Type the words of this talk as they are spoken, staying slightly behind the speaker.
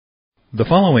The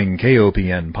following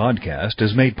KOPN podcast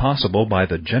is made possible by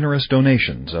the generous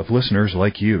donations of listeners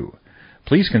like you.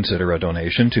 Please consider a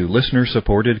donation to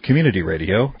listener-supported community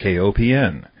radio,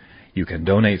 KOPN. You can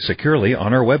donate securely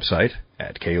on our website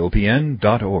at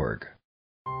kopn.org.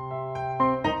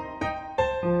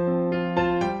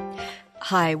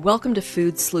 Hi, welcome to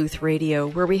Food Sleuth Radio,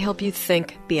 where we help you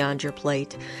think beyond your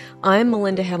plate. I'm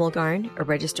Melinda Hemmelgarn, a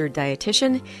registered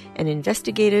dietitian and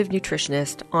investigative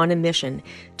nutritionist on a mission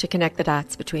to connect the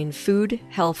dots between food,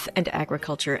 health, and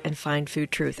agriculture and find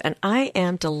food truth. And I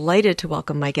am delighted to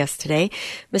welcome my guest today,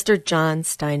 Mr. John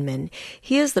Steinman.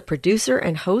 He is the producer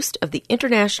and host of the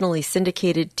internationally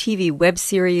syndicated TV web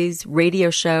series, radio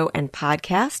show, and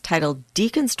podcast titled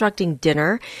Deconstructing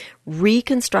Dinner,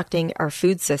 Reconstructing Our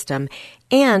Food System,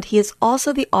 and he is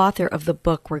also the author of the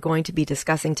book we're going to be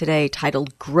discussing today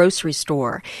titled Grocery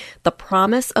Store, The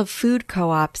Promise of Food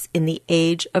Co-ops in the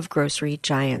Age of Grocery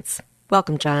Giants.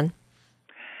 Welcome, John.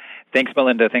 Thanks,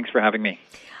 Melinda. Thanks for having me.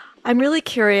 I'm really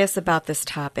curious about this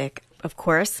topic. Of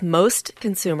course, most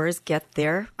consumers get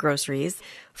their groceries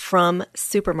from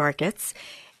supermarkets,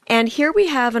 and here we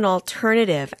have an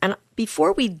alternative. And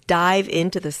before we dive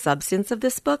into the substance of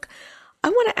this book, I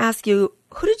want to ask you,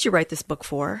 who did you write this book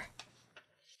for?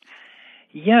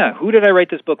 Yeah, who did I write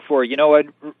this book for? You know,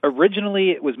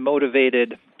 originally it was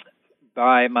motivated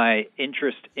by my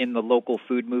interest in the local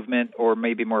food movement, or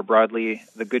maybe more broadly,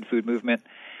 the good food movement.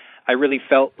 I really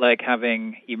felt like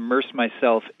having immersed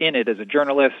myself in it as a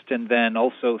journalist, and then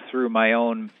also through my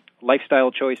own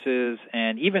lifestyle choices,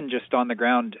 and even just on the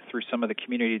ground through some of the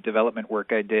community development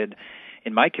work I did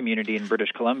in my community in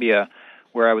British Columbia,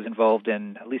 where I was involved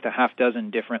in at least a half dozen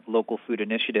different local food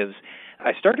initiatives,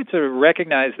 I started to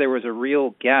recognize there was a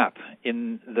real gap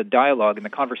in the dialogue and the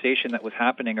conversation that was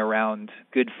happening around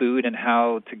good food and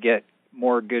how to get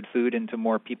more good food into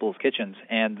more people's kitchens.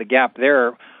 And the gap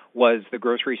there was the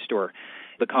grocery store.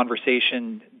 The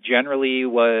conversation generally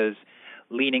was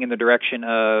leaning in the direction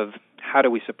of how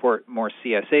do we support more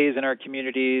CSAs in our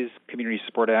communities,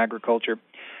 community-supported agriculture?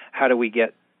 How do we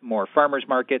get more farmers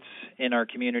markets in our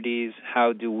communities?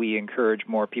 How do we encourage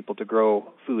more people to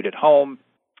grow food at home?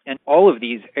 And all of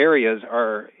these areas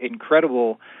are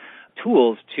incredible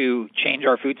tools to change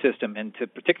our food system and to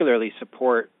particularly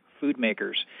support food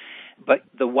makers. But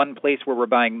the one place where we're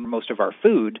buying most of our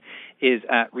food is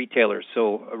at retailers.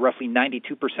 So roughly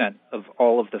 92% of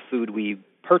all of the food we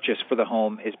purchase for the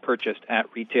home is purchased at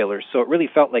retailers. So it really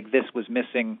felt like this was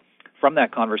missing from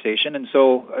that conversation. And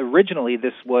so originally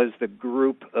this was the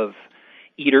group of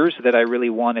eaters that I really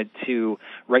wanted to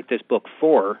write this book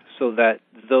for, so that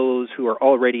those who are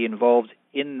already involved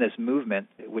in this movement,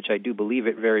 which I do believe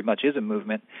it very much is a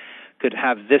movement, could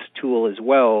have this tool as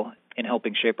well in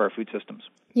helping shape our food systems.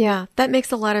 Yeah, that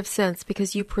makes a lot of sense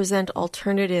because you present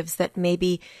alternatives that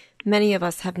maybe many of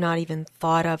us have not even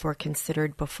thought of or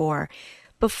considered before.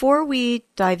 Before we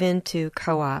dive into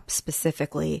co-ops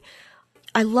specifically,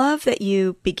 I love that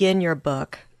you begin your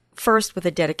book first with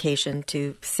a dedication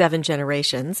to 7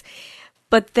 generations,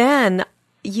 but then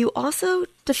you also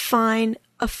define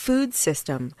a food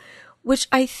system, which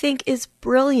I think is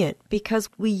brilliant because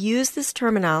we use this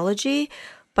terminology,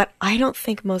 but I don't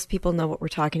think most people know what we're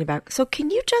talking about. So can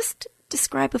you just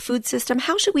describe a food system?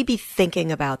 How should we be thinking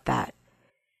about that?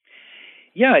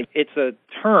 Yeah, it's a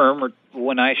term, or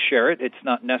when I share it, it's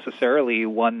not necessarily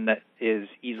one that is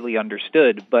easily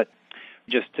understood, but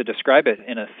just to describe it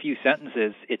in a few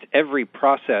sentences, it's every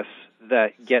process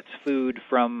that gets food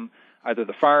from either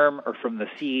the farm or from the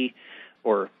sea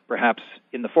or perhaps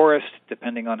in the forest,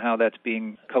 depending on how that's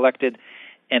being collected,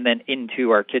 and then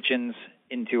into our kitchens,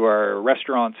 into our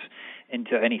restaurants,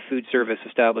 into any food service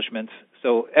establishments.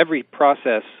 So every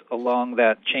process along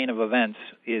that chain of events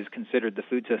is considered the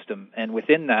food system. And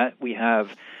within that, we have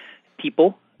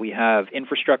people, we have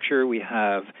infrastructure, we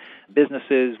have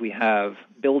businesses, we have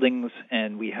buildings,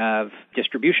 and we have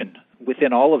distribution.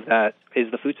 Within all of that is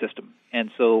the food system.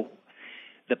 And so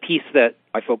the piece that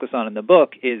I focus on in the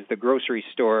book is the grocery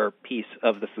store piece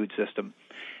of the food system.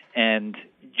 And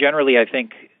generally, I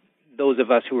think those of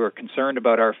us who are concerned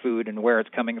about our food and where it's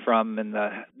coming from and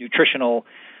the nutritional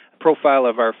profile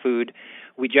of our food,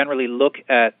 we generally look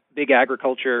at big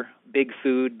agriculture, big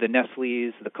food, the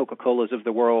Nestle's, the Coca-Colas of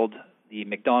the world, the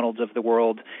McDonald's of the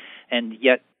world, and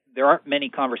yet there aren't many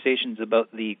conversations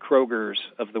about the Krogers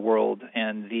of the world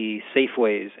and the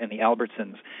Safeways and the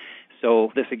Albertsons.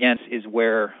 So this, again, is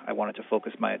where I wanted to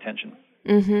focus my attention.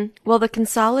 Mm-hmm. Well, the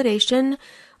consolidation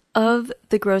of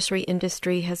the grocery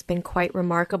industry has been quite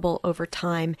remarkable over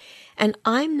time, and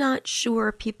I'm not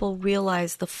sure people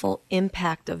realize the full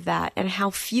impact of that and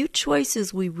how few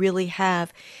choices we really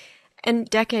have And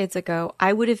decades ago,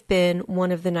 I would have been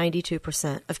one of the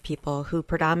 92% of people who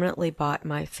predominantly bought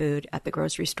my food at the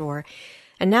grocery store.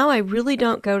 And now I really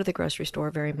don't go to the grocery store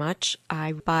very much.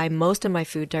 I buy most of my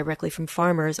food directly from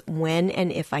farmers when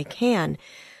and if I can.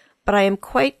 But I am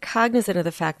quite cognizant of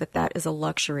the fact that that is a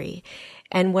luxury.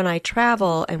 And when I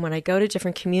travel and when I go to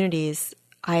different communities,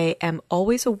 I am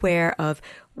always aware of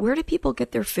where do people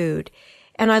get their food.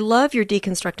 And I love your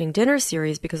Deconstructing Dinner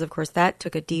series because, of course, that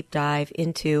took a deep dive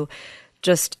into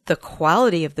just the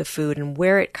quality of the food and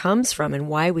where it comes from and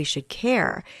why we should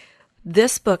care.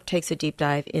 This book takes a deep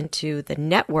dive into the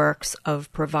networks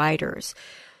of providers.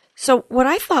 So what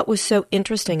I thought was so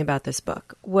interesting about this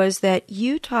book was that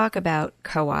you talk about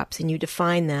co-ops and you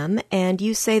define them, and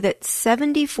you say that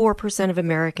 74% of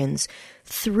Americans,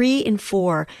 3 in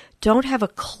 4, don't have a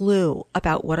clue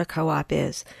about what a co-op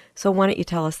is. So why don't you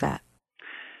tell us that?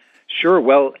 Sure.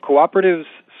 Well, cooperatives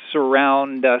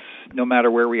surround us no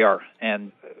matter where we are.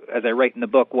 And as I write in the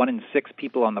book, 1 in 6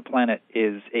 people on the planet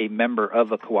is a member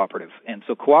of a cooperative. And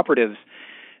so cooperatives,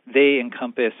 they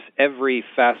encompass every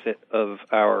facet of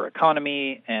our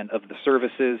economy and of the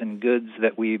services and goods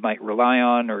that we might rely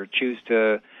on or choose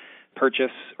to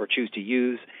purchase or choose to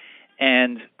use.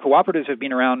 And cooperatives have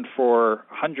been around for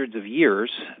hundreds of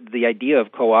years. The idea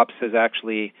of co-ops has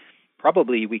actually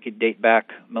probably we could date back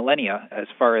millennia as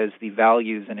far as the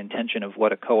values and intention of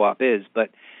what a co-op is. But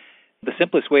the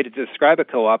simplest way to describe a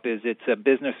co-op is it's a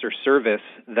business or service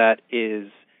that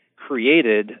is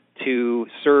created to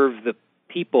serve the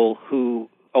people who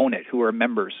own it, who are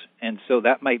members. And so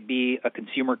that might be a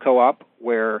consumer co-op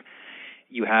where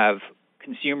you have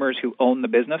consumers who own the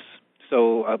business.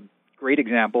 So a great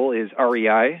example is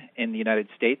REI in the United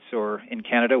States, or in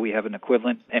Canada we have an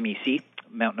equivalent, MEC,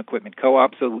 Mountain Equipment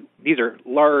Co-op. So these are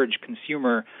large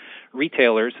consumer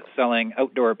retailers selling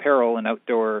outdoor apparel and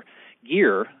outdoor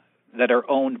gear that are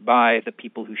owned by the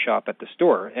people who shop at the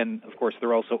store. And, of course,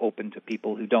 they're also open to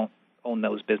people who don't own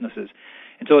those businesses.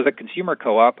 And so as a consumer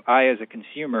co-op, I, as a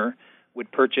consumer, would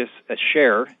purchase a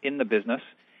share in the business,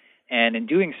 and in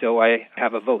doing so, I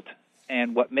have a vote.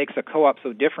 And what makes a co-op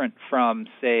so different from,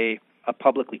 say, a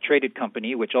publicly traded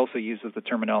company, which also uses the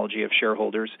terminology of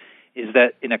shareholders, is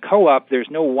that in a co-op, there's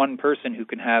no one person who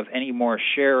can have any more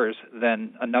shares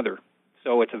than another.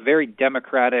 So it's a very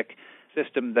democratic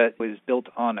system that was built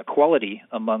on equality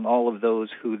among all of those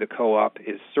who the co-op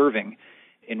is serving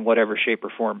in whatever shape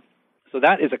or form. So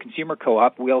that is a consumer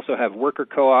co-op. We also have worker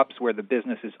co-ops where the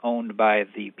business is owned by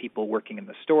the people working in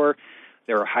the store.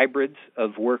 There are hybrids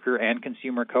of worker and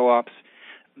consumer co-ops.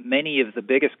 Many of the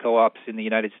biggest co-ops in the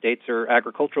United States are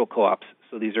agricultural co-ops.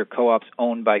 So these are co-ops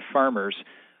owned by farmers,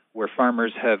 where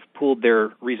farmers have pooled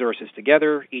their resources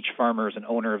together. Each farmer is an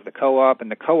owner of the co-op, and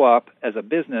the co-op, as a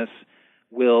business,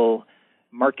 will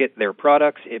market their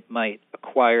products. It might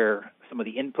acquire some of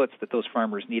the inputs that those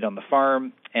farmers need on the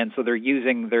farm, and so they're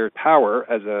using their power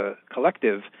as a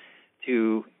collective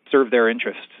to serve their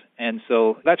interests. And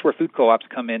so that's where food co-ops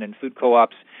come in, and food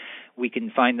co-ops, we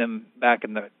can find them back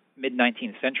in the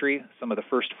mid-19th century, some of the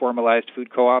first formalized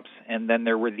food co-ops, and then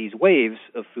there were these waves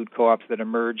of food co-ops that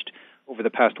emerged over the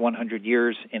past 100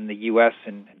 years in the U.S.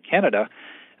 and Canada.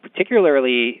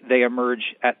 Particularly, they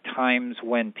emerge at times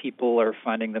when people are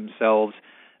finding themselves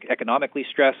economically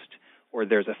stressed or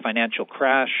there's a financial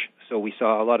crash. So we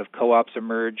saw a lot of co-ops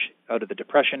emerge out of the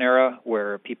Depression era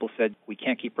where people said we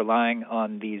can't keep relying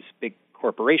on these big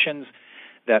corporations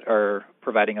that are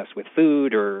providing us with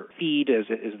food or feed, as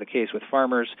is the case with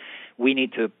farmers. We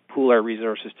need to pool our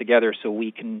resources together so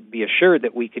we can be assured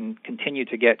that we can continue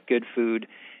to get good food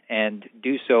and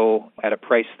do so at a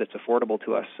price that's affordable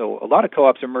to us. So a lot of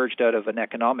co-ops emerged out of an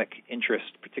economic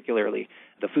interest, particularly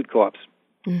the food co-ops.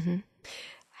 Mm-hmm.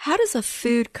 How does a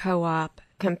food co-op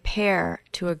compare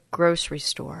to a grocery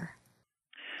store?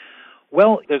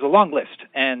 Well, there's a long list,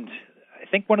 and I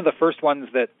think one of the first ones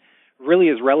that really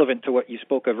is relevant to what you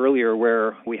spoke of earlier,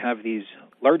 where we have these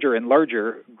larger and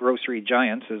larger grocery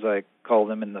giants, as I call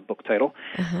them in the book title,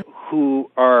 who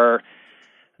are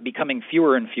becoming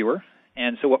fewer and fewer.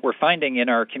 And so what we're finding in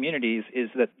our communities is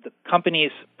that the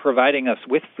companies providing us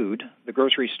with food, the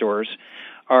grocery stores,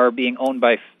 are being owned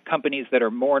by companies that are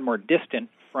more and more distant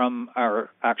from our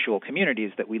actual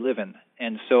communities that we live in.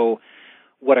 And so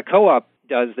what a co-op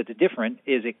does that's different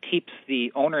is it keeps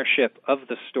the ownership of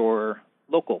the store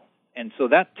local. And so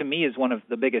that, to me, is one of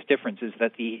the biggest differences,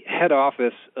 that the head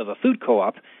office of a food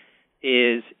co-op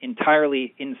is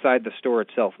entirely inside the store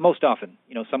itself. Most often,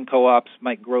 some co-ops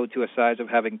might grow to a size of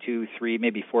having 2, 3,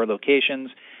 maybe 4 locations,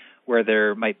 where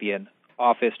there might be an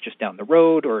office just down the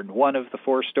road or in one of the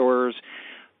 4 stores.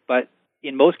 But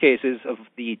in most cases, of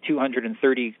the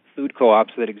 230 food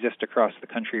co-ops that exist across the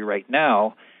country right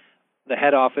now, the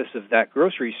head office of that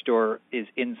grocery store is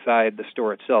inside the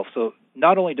store itself. So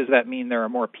not only does that mean there are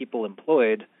more people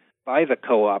employed by the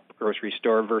co-op grocery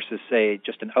store versus, say,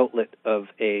 just an outlet of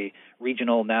a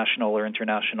regional, national, or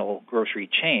international grocery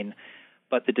chain,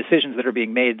 but the decisions that are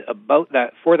being made about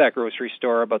that, for that grocery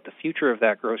store, about the future of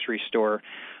that grocery store,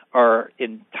 are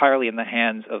entirely in the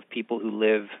hands of people who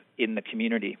live in the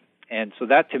community. And so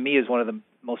that, to me, is one of the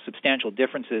most substantial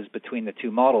differences between the two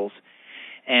models.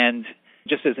 And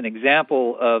just as an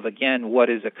example of, again, what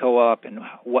is a co-op and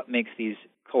what makes these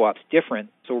co-ops different,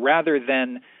 so rather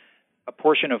than a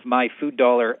portion of my food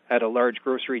dollar at a large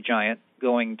grocery giant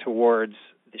going towards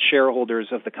the shareholders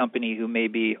of the company who may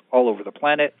be all over the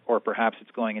planet, or perhaps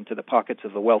it's going into the pockets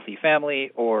of a wealthy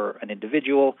family or an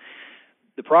individual,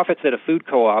 the profits at a food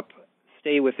co-op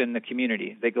stay within the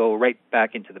community. They go right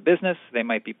back into the business. They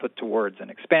might be put towards an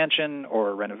expansion or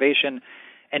a renovation.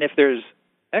 And if there's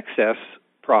excess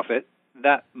profit,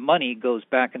 that money goes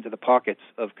back into the pockets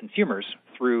of consumers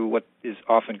through what is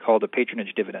often called a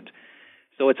patronage dividend.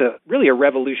 So it's really a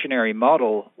revolutionary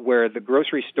model where the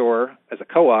grocery store, as a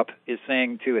co-op, is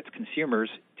saying to its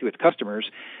consumers, to its customers,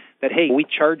 that, hey, we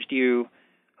charged you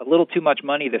a little too much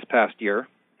money this past year,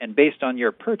 and based on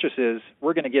your purchases,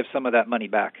 we're going to give some of that money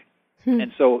back.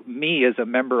 And so me, as a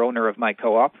member owner of my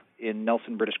co-op in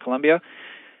Nelson, British Columbia,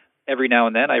 every now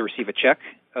and then I receive a check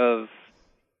of,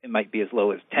 it might be as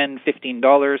low as $10,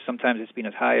 $15. Sometimes it's been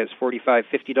as high as $45,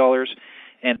 $50.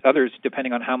 And others,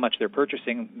 depending on how much they're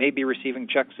purchasing, may be receiving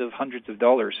checks of hundreds of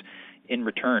dollars in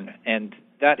return. And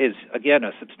that is, again,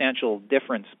 a substantial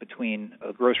difference between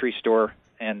a grocery store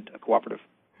and a cooperative.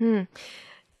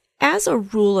 As a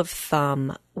rule of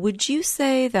thumb, would you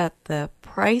say that the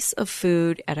price of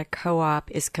food at a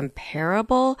co-op is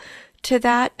comparable to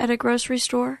that at a grocery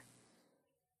store?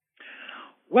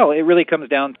 Well, it really comes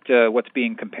down to what's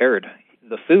being compared.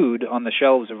 The food on the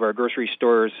shelves of our grocery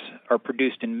stores are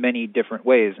produced in many different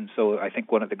ways. And so I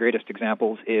think one of the greatest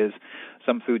examples is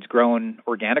some food's grown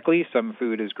organically, some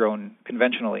food is grown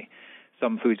conventionally.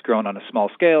 Some food's grown on a small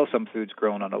scale, some food's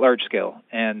grown on a large scale.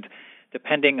 And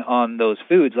depending on those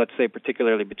foods, let's say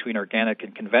particularly between organic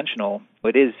and conventional,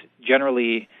 it is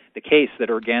generally the case that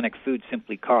organic food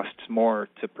simply costs more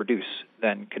to produce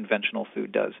than conventional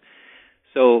food does.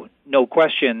 So no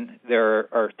question,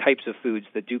 there are types of foods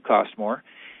that do cost more,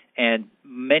 and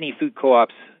many food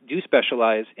co-ops do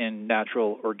specialize in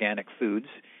natural organic foods,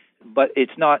 but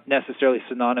it's not necessarily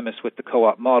synonymous with the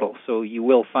co-op model. So you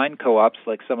will find co-ops,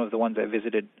 like some of the ones I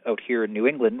visited out here in New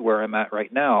England, where I'm at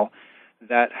right now,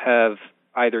 that have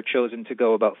either chosen to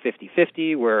go about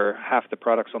 50-50, where half the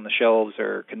products on the shelves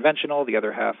are conventional, the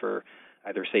other half are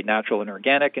either, say, natural and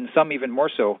organic, and some even more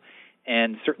so.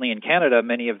 And certainly in Canada,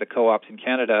 many of the co-ops in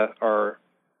Canada are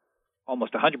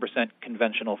almost 100%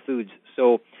 conventional foods.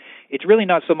 So it's really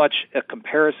not so much a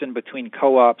comparison between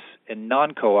co-ops and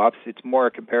non-co-ops. It's more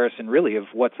a comparison, really, of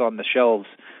what's on the shelves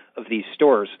of these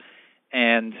stores.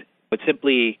 And it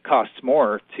simply costs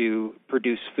more to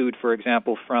produce food, for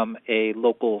example, from a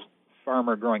local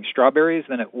farmer growing strawberries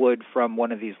than it would from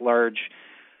one of these large,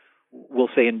 we'll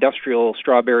say, industrial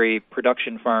strawberry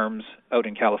production farms out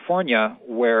in California,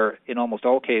 where in almost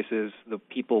all cases the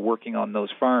people working on those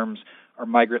farms are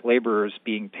migrant laborers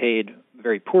being paid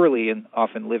very poorly and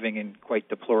often living in quite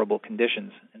deplorable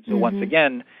conditions. And so once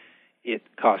again, it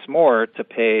costs more to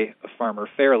pay a farmer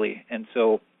fairly. And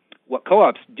so what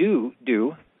co-ops do,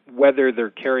 whether they're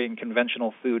carrying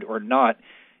conventional food or not,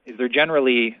 is they're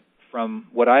generally, from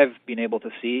what I've been able to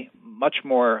see, much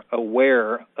more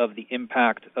aware of the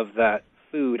impact of that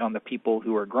food on the people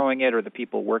who are growing it or the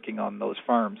people working on those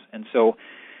farms. And so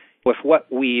if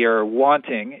what we are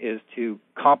wanting is to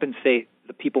compensate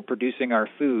the people producing our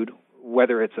food,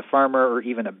 whether it's a farmer or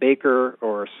even a baker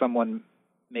or someone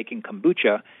making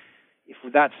kombucha, if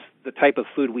that's the type of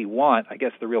food we want, I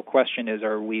guess the real question is,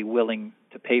 are we willing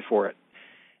to pay for it?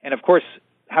 And of course,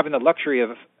 having the luxury of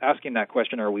asking that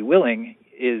question, are we willing,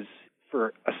 is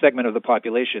for a segment of the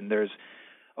population. There's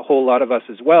a whole lot of us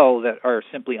as well that are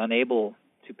simply unable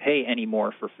to pay any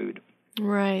more for food.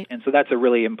 Right. And so that's a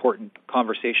really important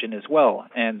conversation as well.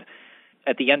 And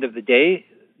at the end of the day,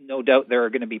 no doubt there are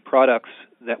going to be products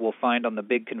that we'll find on the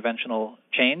big conventional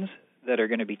chains that are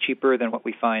going to be cheaper than what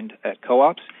we find at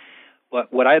co-ops.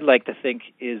 But what I'd like to think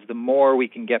is the more we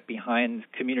can get behind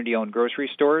community-owned grocery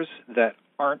stores that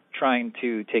aren't trying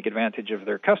to take advantage of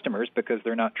their customers because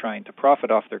they're not trying to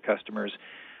profit off their customers,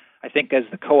 I think as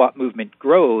the co-op movement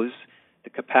grows,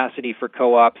 the capacity for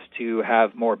co-ops to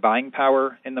have more buying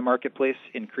power in the marketplace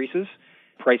increases.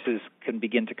 prices can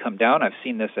begin to come down. I've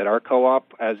seen this at our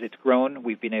co-op. As it's grown,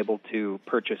 we've been able to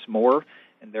purchase more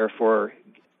and therefore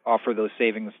offer those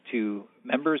savings to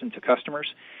members and to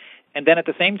customers. And then at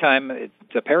the same time,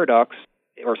 it's a paradox,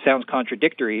 or sounds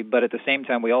contradictory, but at the same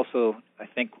time, we also, I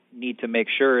think, need to make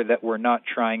sure that we're not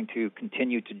trying to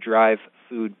continue to drive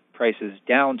food prices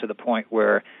down to the point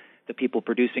where the people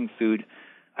producing food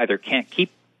either can't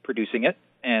keep producing it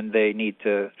and they need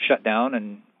to shut down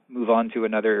and move on to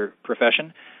another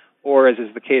profession, or as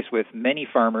is the case with many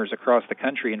farmers across the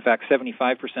country, in fact,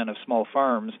 75% of small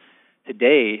farms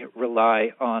today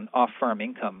rely on off-farm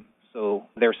income. So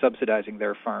they're subsidizing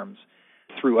their farms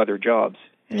through other jobs.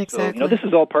 Exactly. So, this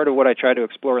is all part of what I try to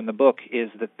explore in the book, is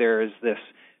that there is this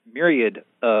myriad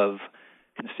of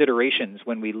considerations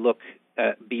when we look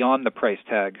at beyond the price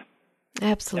tag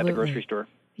Absolutely. at the grocery store.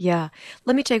 Yeah.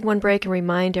 Let me take one break and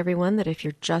remind everyone that if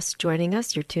you're just joining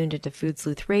us, you're tuned into Food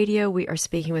Sleuth Radio. We are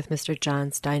speaking with Mr.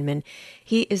 John Steinman.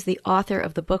 He is the author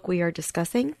of the book we are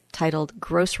discussing, titled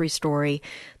Grocery Story: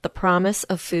 The Promise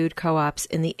of Food Co-ops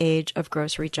in the Age of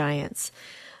Grocery Giants.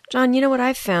 John, what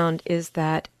I've found is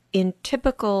that in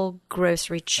typical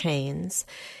grocery chains,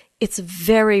 it's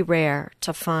very rare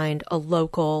to find a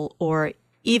local or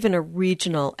even a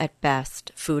regional, at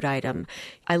best, food item.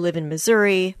 I live in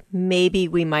Missouri. Maybe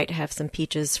we might have some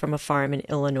peaches from a farm in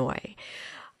Illinois.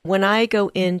 When I go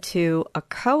into a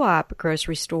co-op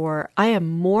grocery store, I am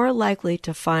more likely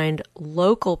to find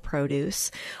local produce,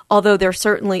 although there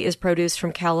certainly is produce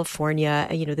from California,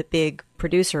 the big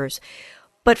producers.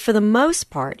 But for the most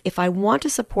part, if I want to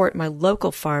support my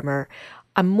local farmer,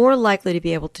 I'm more likely to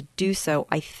be able to do so,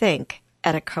 I think,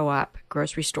 at a co-op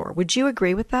grocery store. Would you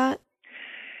agree with that?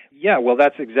 Yeah, well,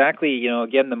 that's exactly,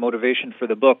 again, the motivation for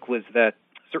the book was that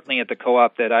certainly at the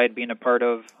co-op that I had been a part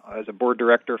of as a board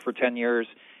director for 10 years,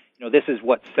 this is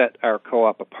what set our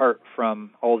co-op apart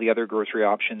from all the other grocery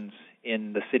options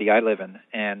in the city I live in.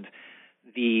 And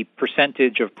the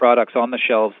percentage of products on the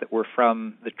shelves that were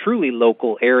from the truly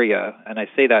local area, and I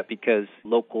say that because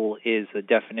local is a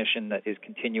definition that is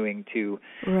continuing to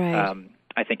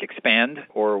I think, expand,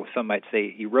 or some might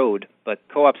say erode. But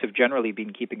co-ops have generally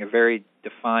been keeping a very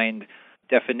defined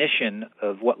definition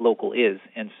of what local is.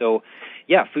 And so,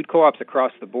 food co-ops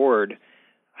across the board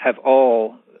have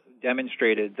all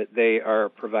demonstrated that they are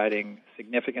providing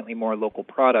significantly more local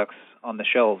products on the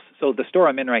shelves. So the store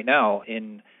I'm in right now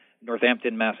in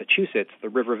Northampton, Massachusetts, the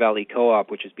River Valley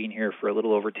Co-op, which has been here for a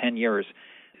little over 10 years,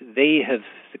 they have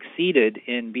succeeded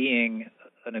in being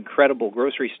an incredible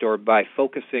grocery store by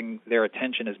focusing their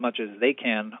attention as much as they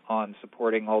can on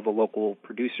supporting all the local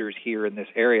producers here in this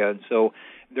area. And so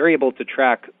they're able to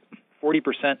track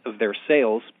 40% of their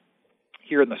sales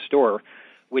here in the store,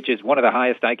 which is one of the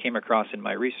highest I came across in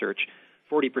my research.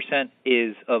 40%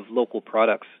 is of local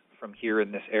products from here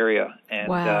in this area. And,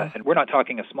 wow. And we're not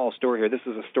talking a small store here. This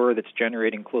is a store that's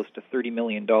generating close to $30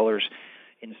 million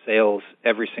in sales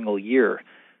every single year.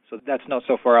 So that's not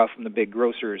so far out from the big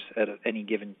grocers at any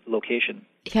given location.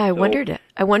 Yeah, I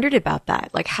wondered about that.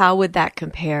 Like, how would that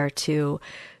compare to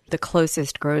the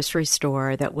closest grocery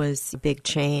store that was a big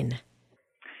chain?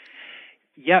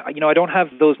 Yeah, I don't have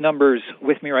those numbers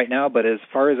with me right now, but as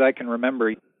far as I can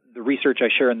remember, the research I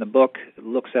share in the book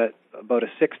looks at about a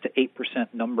 6 to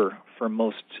 8% number for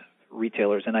most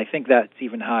retailers, and I think that's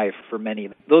even high for many.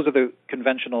 Those are the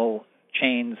conventional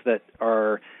chains that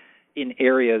are in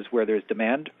areas where there's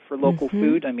demand for local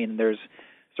food. I mean, there's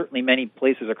certainly many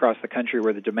places across the country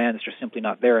where the demand is just simply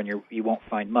not there, and you won't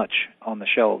find much on the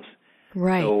shelves.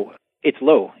 Right. So it's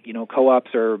low.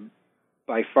 Co-ops are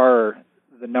by far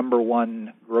the number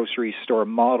one grocery store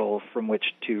model from which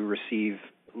to receive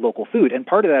local food, and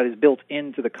part of that is built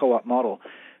into the co-op model.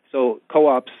 So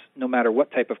co-ops, no matter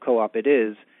what type of co-op it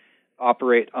is,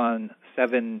 operate on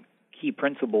 7 key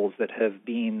principles that have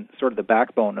been sort of the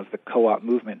backbone of the co-op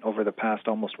movement over the past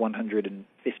almost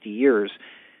 150 years.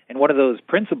 And one of those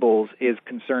principles is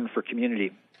concern for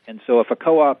community. And so if a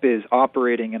co-op is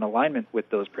operating in alignment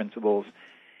with those principles,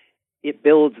 it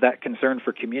builds that concern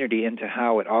for community into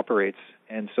how it operates.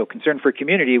 And so concern for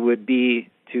community would be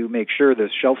to make sure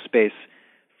there's shelf space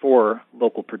for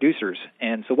local producers.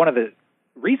 And so one of the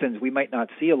reasons we might not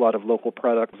see a lot of local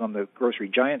products on the grocery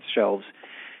giants shelves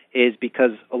is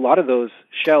because a lot of those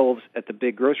shelves at the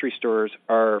big grocery stores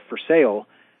are for sale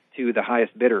to the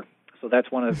highest bidder. So that's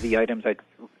one of the items I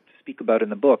speak about in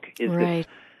the book, is this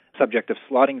subject of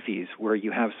slotting fees, where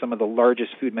you have some of the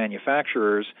largest food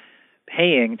manufacturers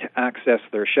paying to access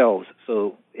their shelves.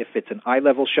 So if it's an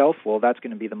eye-level shelf, well, that's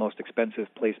going to be the most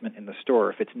expensive placement in the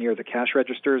store. If it's near the cash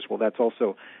registers, well, that's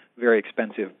also very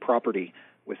expensive property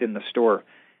within the store.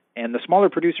 And the smaller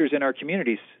producers in our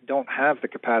communities don't have the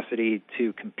capacity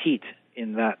to compete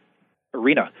in that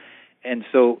arena. And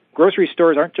so grocery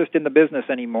stores aren't just in the business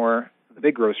anymore. The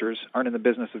big grocers aren't in the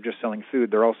business of just selling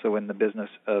food. They're also in the business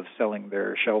of selling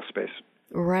their shelf space.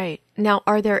 Right. Now,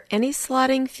 are there any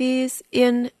slotting fees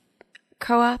in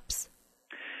co-ops?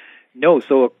 No.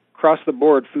 So across the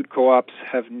board, food co-ops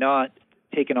have not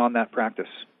taken on that practice.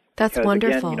 That's because,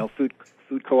 wonderful. Again,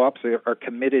 food co-ops are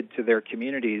committed to their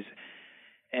communities,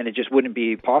 and it just wouldn't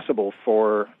be possible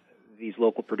for these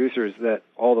local producers that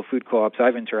all the food co-ops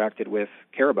I've interacted with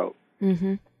care about.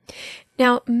 Mm-hmm.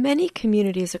 Now, many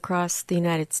communities across the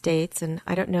United States, and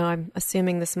I don't know, I'm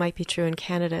assuming this might be true in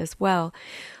Canada as well,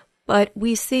 but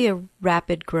we see a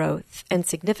rapid growth and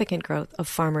significant growth of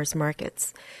farmers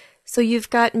markets. So you've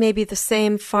got maybe the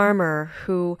same farmer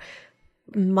who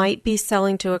might be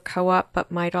selling to a co-op,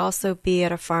 but might also be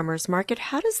at a farmer's market.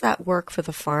 How does that work for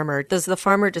the farmer? Does the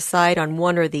farmer decide on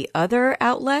one or the other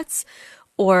outlets?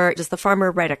 Or does the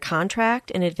farmer write a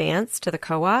contract in advance to the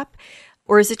co-op?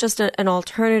 Or is it just an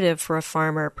alternative for a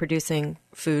farmer producing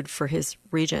food for his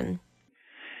region?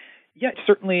 Yeah, it's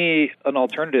certainly an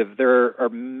alternative. There are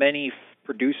many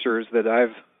producers that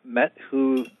I've met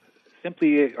who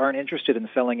simply aren't interested in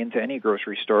selling into any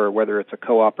grocery store, whether it's a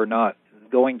co-op or not.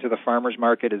 Going to the farmer's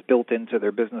market is built into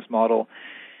their business model.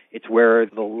 It's where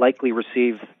they'll likely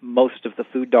receive most of the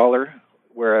food dollar,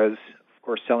 whereas, of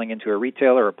course, selling into a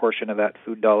retailer, a portion of that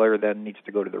food dollar then needs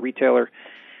to go to the retailer.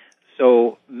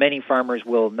 So many farmers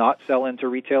will not sell into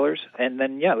retailers. And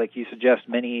then, yeah, like you suggest,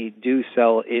 many do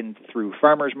sell in through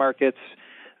farmers markets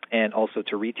and also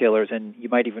to retailers. And you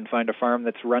might even find a farm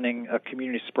that's running a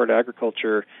community support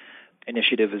agriculture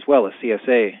initiative as well, a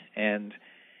CSA. And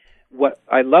what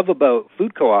I love about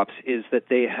food co-ops is that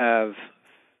they have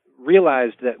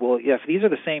realized that, well, yeah, if these are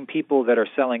the same people that are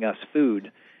selling us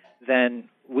food, then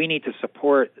we need to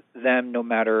support them no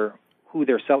matter who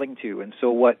they're selling to. And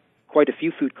so what quite a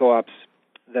few food co-ops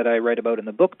that I write about in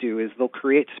the book do is they'll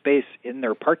create space in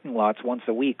their parking lots once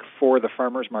a week for the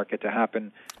farmers market to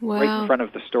happen right in front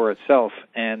of the store itself.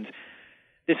 And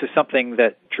this is something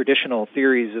that traditional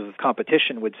theories of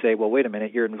competition would say, well, wait a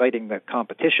minute, you're inviting the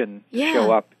competition to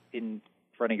show up in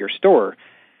front of your store.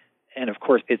 And of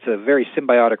course, it's a very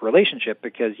symbiotic relationship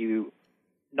because you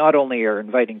not only are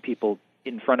inviting people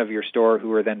in front of your store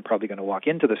who are then probably going to walk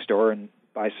into the store and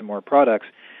buy some more products,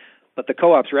 but the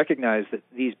co-ops recognize that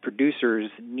these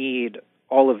producers need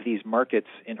all of these markets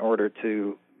in order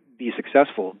to be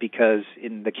successful because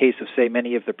in the case of, say,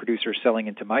 many of the producers selling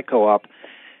into my co-op,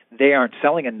 they aren't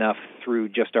selling enough through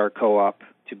just our co-op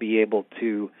to be able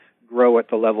to grow at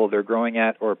the level they're growing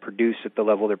at or produce at the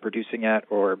level they're producing at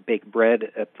or bake bread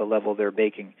at the level they're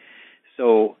baking.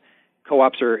 So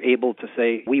co-ops are able to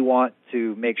say, we want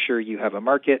to make sure you have a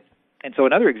market. And so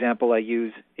another example I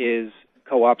use is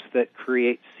co-ops that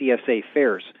create CSA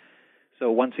fairs.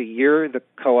 So once a year, the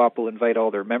co-op will invite all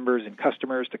their members and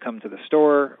customers to come to the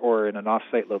store or in an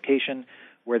off-site location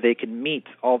where they can meet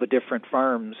all the different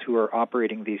farms who are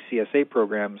operating these CSA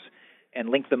programs and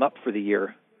link them up for the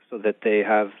year so that they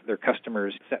have their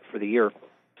customers set for the year.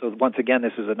 So once again,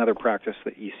 this is another practice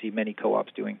that you see many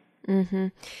co-ops doing. Mm-hmm.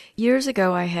 Years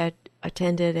ago, I had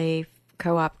attended a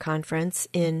co-op conference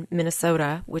in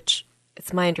Minnesota, which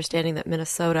it's my understanding that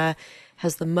Minnesota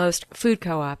has the most food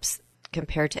co-ops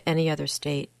compared to any other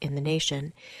state in the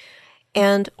nation.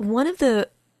 And one of the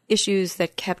issues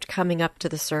that kept coming up to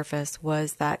the surface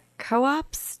was that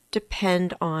co-ops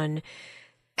depend on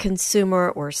consumer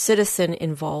or citizen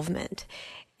involvement.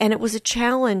 And it was a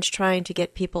challenge trying to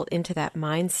get people into that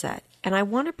mindset. And I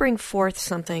want to bring forth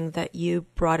something that you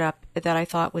brought up that I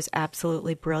thought was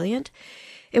absolutely brilliant.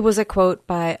 It was a quote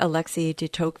by Alexis de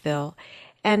Tocqueville,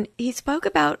 and he spoke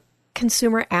about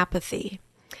consumer apathy.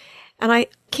 And I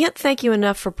can't thank you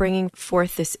enough for bringing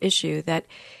forth this issue that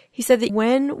he said that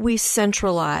when we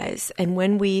centralize and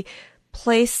when we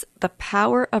place the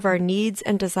power of our needs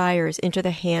and desires into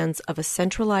the hands of a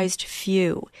centralized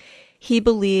few, he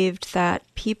believed that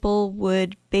people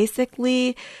would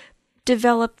basically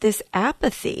develop this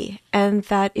apathy and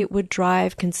that it would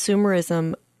drive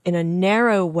consumerism in a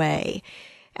narrow way,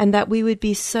 and that we would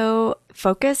be so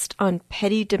focused on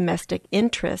petty domestic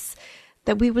interests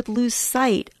that we would lose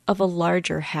sight of a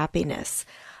larger happiness.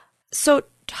 So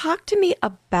talk to me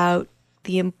about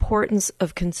the importance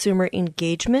of consumer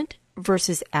engagement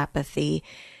versus apathy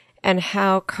and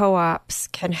how co-ops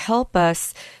can help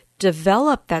us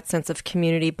develop that sense of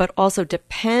community, but also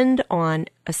depend on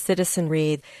a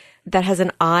citizenry that has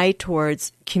an eye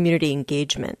towards community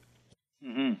engagement.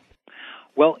 Mm-hmm.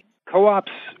 Well,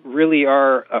 Co-ops really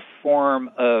are a form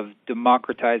of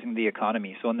democratizing the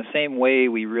economy. So in the same way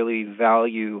we really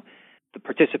value the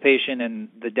participation in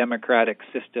the democratic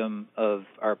system of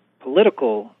our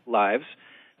political lives,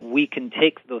 we can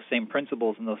take those same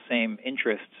principles and those same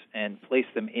interests and place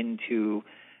them into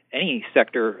any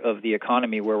sector of the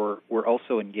economy where we're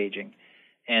also engaging.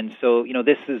 And so,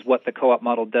 this is what the co-op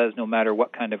model does no matter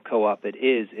what kind of co-op it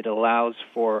is. It allows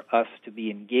for us to be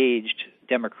engaged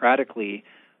democratically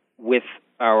with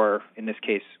our, in this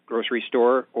case, grocery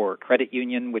store or credit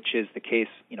union, which is the case.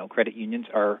 Credit unions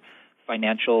are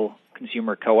financial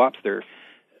consumer co-ops. They're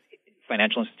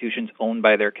financial institutions owned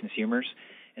by their consumers.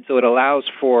 And so it allows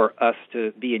for us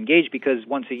to be engaged because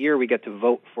once a year we get to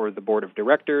vote for the board of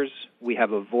directors. We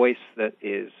have a voice that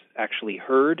is actually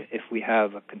heard if we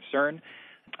have a concern.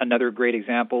 Another great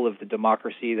example of the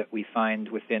democracy that we find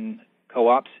within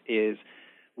co-ops is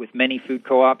with many food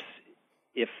co-ops,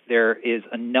 if there is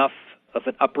enough of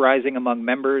an uprising among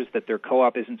members that their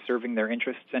co-op isn't serving their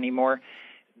interests anymore,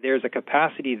 there's a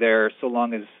capacity there so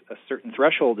long as a certain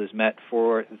threshold is met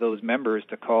for those members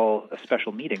to call a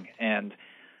special meeting and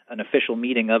an official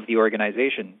meeting of the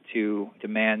organization to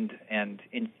demand and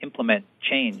implement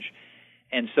change.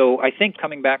 And so I think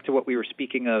coming back to what we were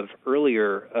speaking of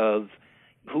earlier of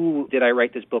who did I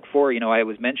write this book for, I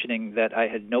was mentioning that I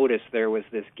had noticed there was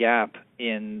this gap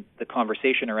in the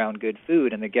conversation around good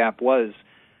food, and the gap was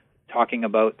talking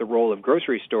about the role of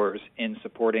grocery stores in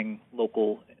supporting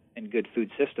local and good food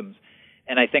systems.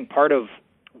 And I think part of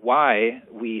why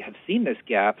we have seen this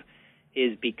gap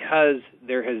is because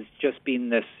there has just been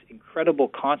this incredible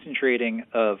concentrating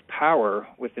of power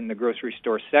within the grocery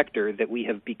store sector that we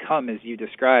have become, as you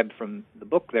described from the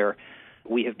book there,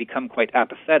 we have become quite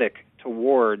apathetic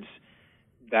towards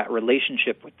that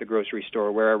relationship with the grocery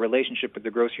store, where our relationship with the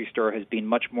grocery store has been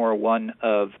much more one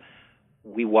of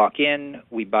we walk in,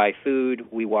 we buy food,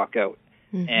 we walk out.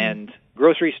 Mm-hmm. And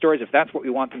grocery stores, if that's what we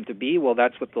want them to be, well,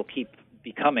 that's what they'll keep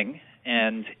becoming.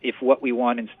 And if what we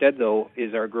want instead, though,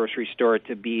 is our grocery store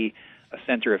to be a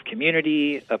center of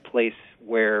community, a place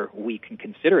where we can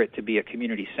consider it to be a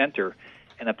community center,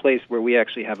 and a place where we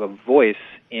actually have a voice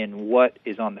in what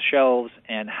is on the shelves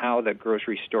and how the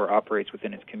grocery store operates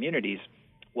within its communities,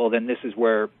 well, then this is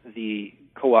where the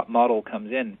co-op model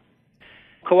comes in.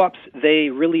 Co-ops, they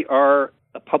really are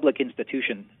a public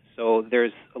institution, so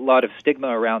there's a lot of stigma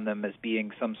around them as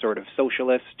being some sort of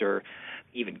socialist or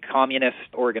even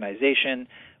communist organization,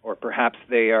 or perhaps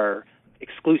they are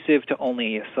exclusive to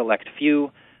only a select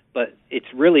few, but it's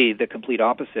really the complete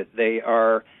opposite. They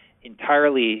are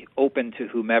entirely open to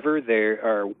whomever, they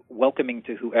are welcoming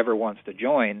to whoever wants to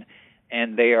join,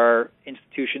 and they are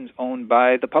institutions owned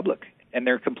by the public, and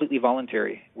they're completely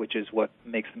voluntary, which is what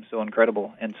makes them so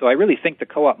incredible. And so I really think the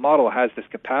co-op model has this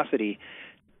capacity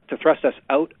to thrust us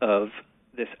out of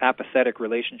this apathetic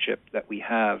relationship that we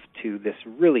have to this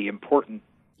really important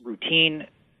routine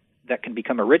that can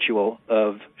become a ritual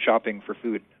of shopping for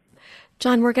food.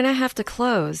 John, we're going to have to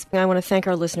close. I want to thank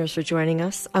our listeners for joining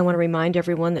us. I want to remind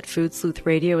everyone that Food Sleuth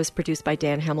Radio is produced by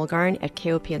Dan Hamelgarn at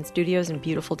KOPN Studios in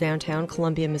beautiful downtown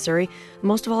Columbia, Missouri.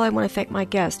 Most of all, I want to thank my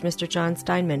guest, Mr. John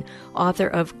Steinman, author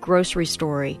of Grocery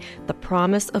Story, The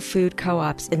Promise of Food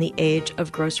Co-ops in the Age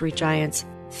of Grocery Giants.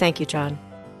 Thank you, John.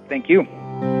 Thank you.